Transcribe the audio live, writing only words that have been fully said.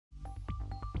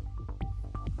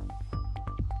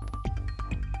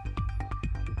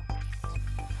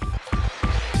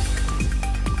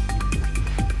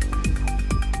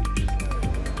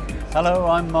Hello,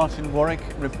 I'm Martin Warwick,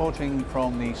 reporting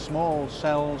from the Small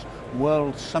Cells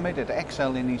World Summit at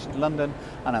Excel in East London,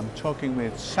 and I'm talking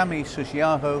with Sami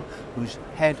Sushiaho, who's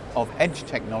Head of Edge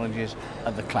Technologies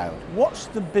at the Cloud. What's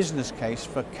the business case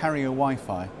for carrier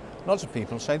Wi-Fi? Lots of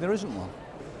people say there isn't one.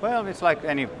 Well, it's like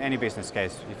any business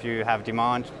case. If you have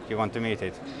demand, you want to meet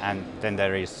it, and then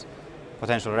there is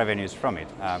potential revenues from it.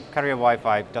 Carrier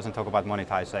Wi-Fi doesn't talk about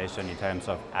monetization in terms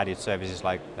of added services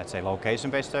like, let's say,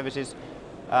 location-based services.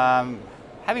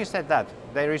 Having said that,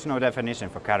 there is no definition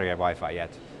for carrier Wi-Fi yet.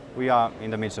 We are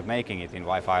in the midst of making it in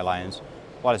Wi-Fi Alliance.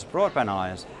 Wireless Broadband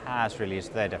Alliance has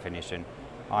released their definition.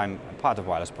 I'm a part of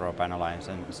Wireless Broadband Alliance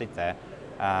and sit there.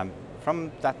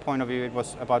 From that point of view, it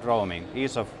was about roaming,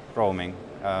 ease of roaming.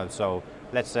 So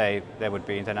let's say there would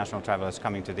be international travelers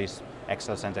coming to this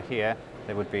Excel center here.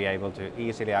 They would be able to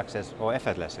easily access, or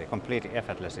effortlessly, completely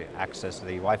effortlessly access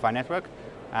the Wi-Fi network.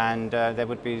 And there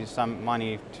would be some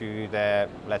money to their,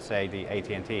 let's say, the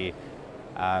AT&T,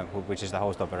 which is the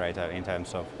host operator, in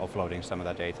terms of offloading some of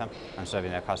the data and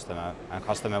serving their customer, and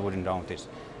customer wouldn't notice.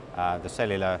 The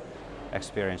cellular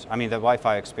experience, the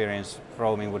Wi-Fi experience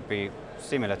roaming would be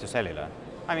similar to cellular.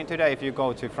 Today if you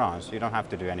go to France, you don't have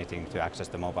to do anything to access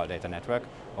the mobile data network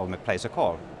or place a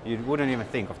call. You wouldn't even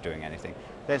think of doing anything.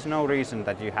 There's no reason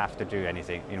that you have to do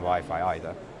anything in Wi-Fi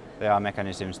either. There are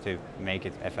mechanisms to make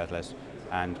it effortless.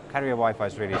 And carrier Wi-Fi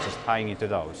is really just tying into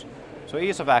those. So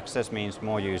ease of access means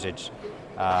more usage,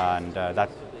 and that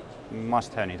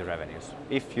must turn into revenues.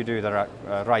 If you do the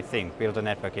right thing, build a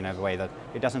network in a way that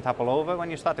it doesn't topple over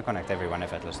when you start to connect everyone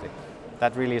effortlessly.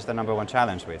 That really is the number one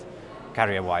challenge with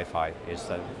carrier Wi-Fi, is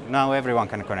that now everyone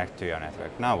can connect to your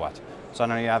network. Now what?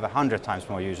 Suddenly you have 100 times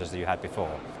more users than you had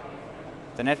before.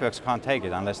 The networks can't take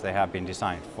it unless they have been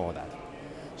designed for that.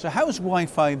 So how's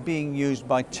Wi-Fi being used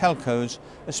by telcos,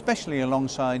 especially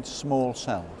alongside small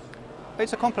cells?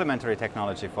 It's a complementary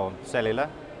technology for cellular.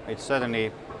 It's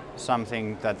certainly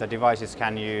something that the devices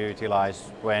can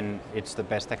utilize when it's the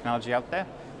best technology out there.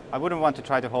 I wouldn't want to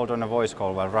try to hold on a voice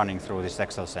call while running through this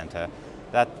Excel center.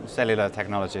 That cellular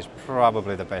technology is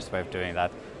probably the best way of doing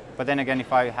that. But then again,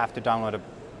 if I have to download a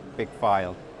big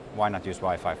file, why not use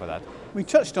Wi-Fi for that? We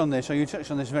touched on this, or you touched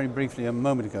on this very briefly a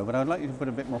moment ago, but I'd like you to put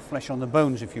a bit more flesh on the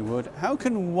bones, if you would. How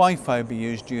can Wi-Fi be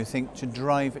used, do you think, to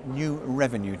drive new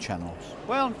revenue channels?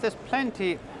 Well, there's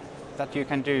plenty that you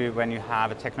can do when you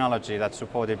have a technology that's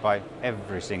supported by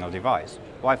every single device.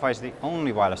 Wi-Fi is the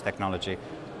only wireless technology,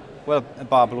 well,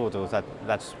 bar Bluetooth,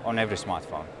 that's on every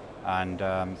smartphone. And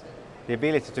the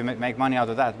ability to make money out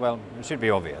of that, well, it should be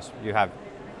obvious. You have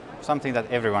something that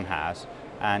everyone has.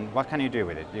 And what can you do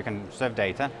with it? You can serve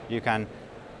data, you can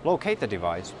locate the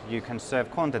device, you can serve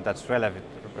content that's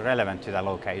relevant to that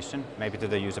location, maybe to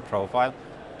the user profile,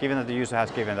 given that the user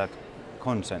has given that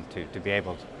consent to be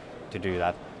able to do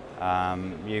that.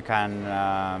 You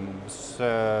can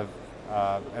serve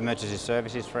emergency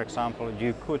services, for example.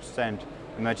 You could send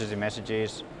emergency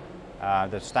messages.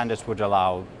 The standards would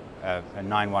allow a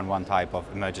 911 type of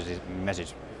emergency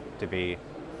message to be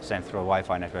sent through a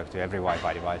Wi-Fi network to every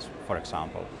Wi-Fi device, for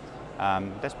example.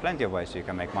 There's plenty of ways you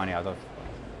can make money out of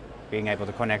being able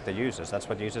to connect the users. That's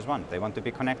what users want. They want to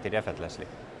be connected effortlessly.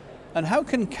 And how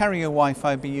can carrier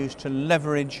Wi-Fi be used to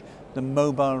leverage the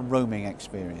mobile roaming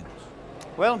experience?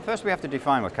 Well, first we have to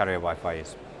define what carrier Wi-Fi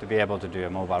is, to be able to do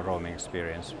a mobile roaming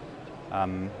experience.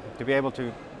 To be able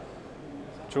to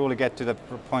truly get to the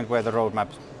point where the roadmap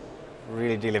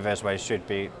really delivers what it should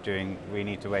be doing, we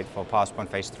need to wait for Passport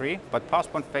Phase 3. But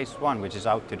Passport Phase 1, which is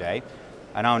out today,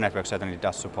 and our network certainly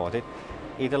does support it,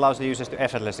 it allows the users to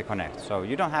effortlessly connect. So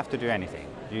you don't have to do anything.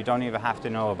 You don't even have to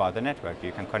know about the network.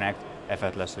 You can connect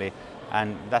effortlessly,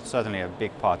 and that's certainly a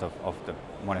big part of the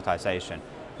monetization.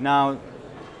 Now,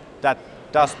 that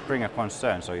does bring a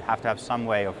concern, so you have to have some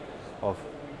way of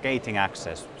gating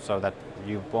access so that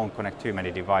you won't connect too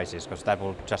many devices, because that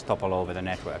will just topple over the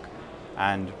network.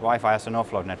 And Wi-Fi as an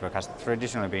offload network has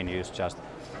traditionally been used just,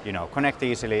 connect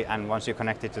easily, and once you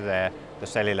connect it to there, the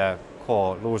cellular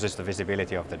core loses the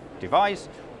visibility of the device,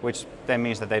 which then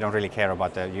means that they don't really care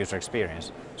about the user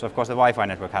experience. So of course the Wi-Fi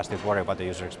network has to worry about the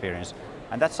user experience.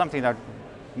 And that's something that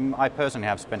I personally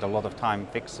have spent a lot of time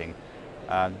fixing,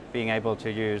 being able to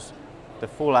use the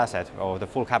full asset or the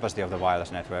full capacity of the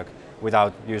wireless network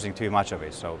without using too much of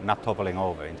it, so not toppling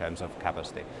over in terms of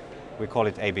capacity. We call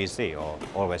it ABC, or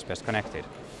always best connected.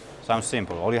 Sounds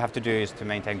simple. All you have to do is to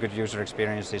maintain good user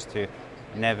experiences, to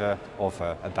never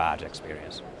offer a bad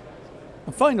experience.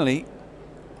 And finally,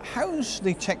 how's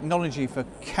the technology for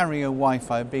carrier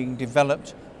Wi-Fi being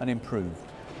developed and improved?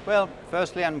 Well,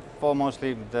 firstly and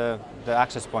foremostly, the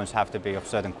access points have to be of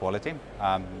certain quality,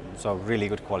 so really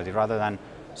good quality, rather than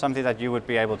something that you would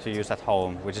be able to use at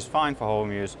home, which is fine for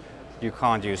home use. You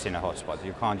can't use in a hotspot.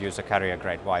 You can't use a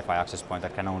carrier-grade Wi-Fi access point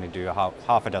that can only do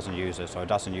half a dozen users or a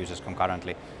dozen users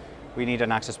concurrently. We need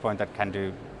an access point that can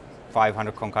do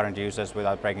 500 concurrent users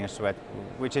without breaking a sweat,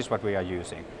 which is what we are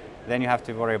using. Then you have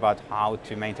to worry about how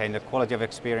to maintain the quality of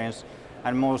experience,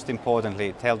 and most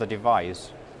importantly, tell the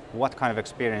device what kind of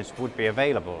experience would be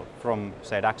available from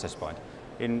said access point.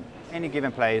 In any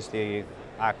given place, there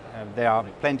are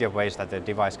plenty of ways that the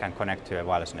device can connect to a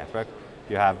wireless network.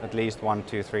 You have at least 1,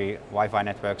 2, 3 Wi-Fi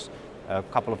networks, a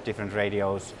couple of different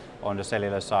radios on the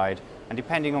cellular side, and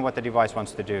depending on what the device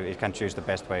wants to do, it can choose the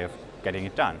best way of getting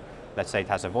it done. Let's say it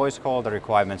has a voice call, the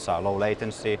requirements are low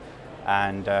latency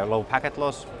and low packet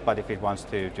loss, but if it wants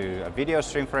to do a video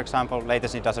stream, for example,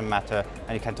 latency doesn't matter,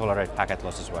 and it can tolerate packet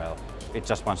loss as well. It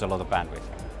just wants a lot of bandwidth.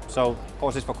 So,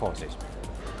 horses for courses.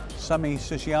 Sami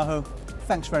Sushiaho,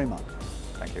 thanks very much.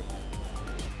 Thank you.